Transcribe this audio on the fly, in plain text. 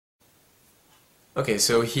Okay,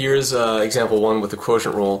 so here's example 1 with the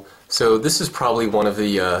quotient rule. So this is probably one of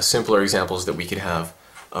the simpler examples that we could have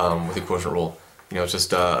with the quotient rule. You know, it's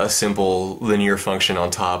just a simple linear function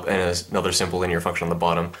on top and another simple linear function on the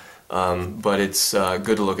bottom. But it's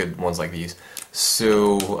good to look at ones like these.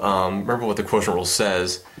 So remember what the quotient rule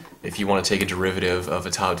says. If you want to take a derivative of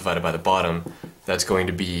the top divided by the bottom, that's going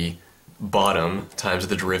to be bottom times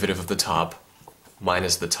the derivative of the top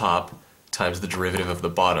minus the top times the derivative of the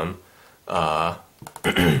bottom, all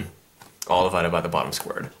divided by the bottom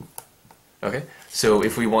squared. Okay, so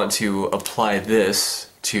if we want to apply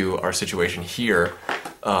this to our situation here,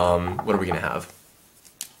 what are we going to have?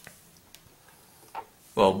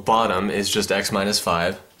 Well, bottom is just x minus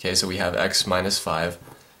 5. Okay, so we have x minus 5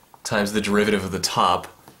 times the derivative of the top.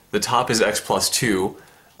 The top is x plus 2.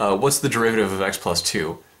 What's the derivative of x plus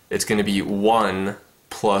 2? It's going to be 1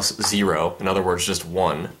 plus 0. In other words, just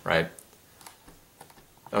 1, right?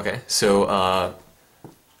 Okay, so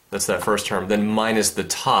that's that first term. Then minus the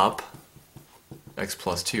top, x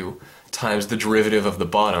plus 2, times the derivative of the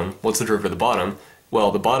bottom. What's the derivative of the bottom?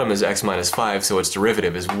 Well, the bottom is x minus 5, so its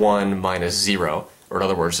derivative is 1 minus 0, or in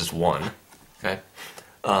other words, just 1. Okay?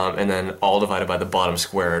 And then all divided by the bottom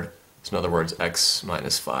squared, so in other words, x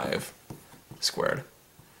minus 5 squared.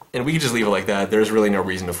 And we could just leave it like that. There's really no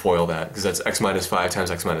reason to FOIL that, because that's x minus 5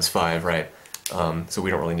 times x minus 5, right? So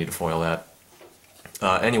we don't really need to FOIL that.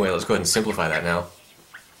 Anyway, let's go ahead and simplify that now.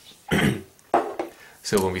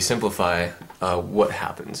 So when we simplify, what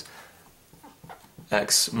happens?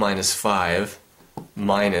 X minus 5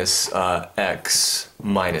 minus x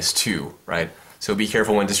minus 2, right? So be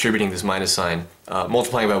careful when distributing this minus sign.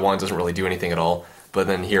 Multiplying by 1 doesn't really do anything at all, but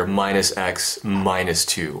then here minus x minus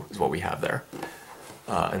 2 is what we have there.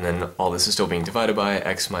 And then all this is still being divided by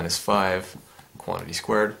x minus 5, quantity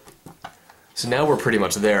squared. So now we're pretty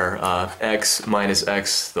much there. X minus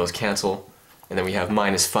x, those cancel. And then we have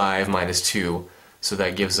minus 5 minus 2, so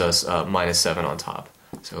that gives us minus 7 on top.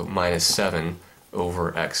 So minus 7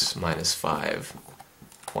 over x minus 5,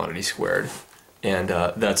 quantity squared. And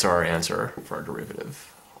that's our answer for our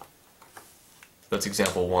derivative. That's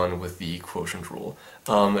example 1 with the quotient rule.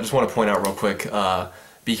 I just want to point out real quick,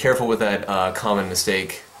 be careful with that common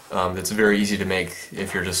mistake that's very easy to make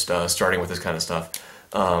if you're just starting with this kind of stuff.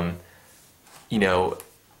 You know,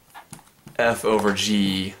 f over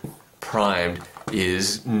g primed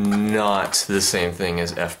is not the same thing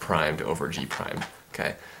as f primed over g primed.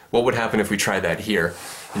 Okay, what would happen if we tried that here?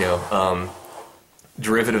 You know,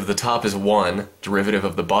 derivative of the top is 1, derivative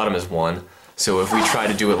of the bottom is 1. So if we try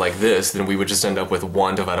to do it like this, then we would just end up with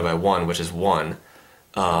 1 divided by 1, which is 1.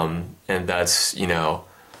 And that's, you know,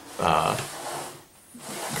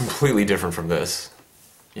 completely different from this.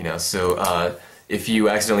 You know, so if you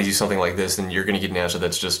accidentally do something like this, then you're going to get an answer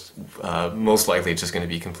that's just, most likely it's just going to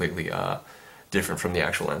be completely different from the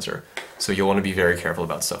actual answer. So you'll want to be very careful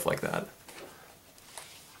about stuff like that.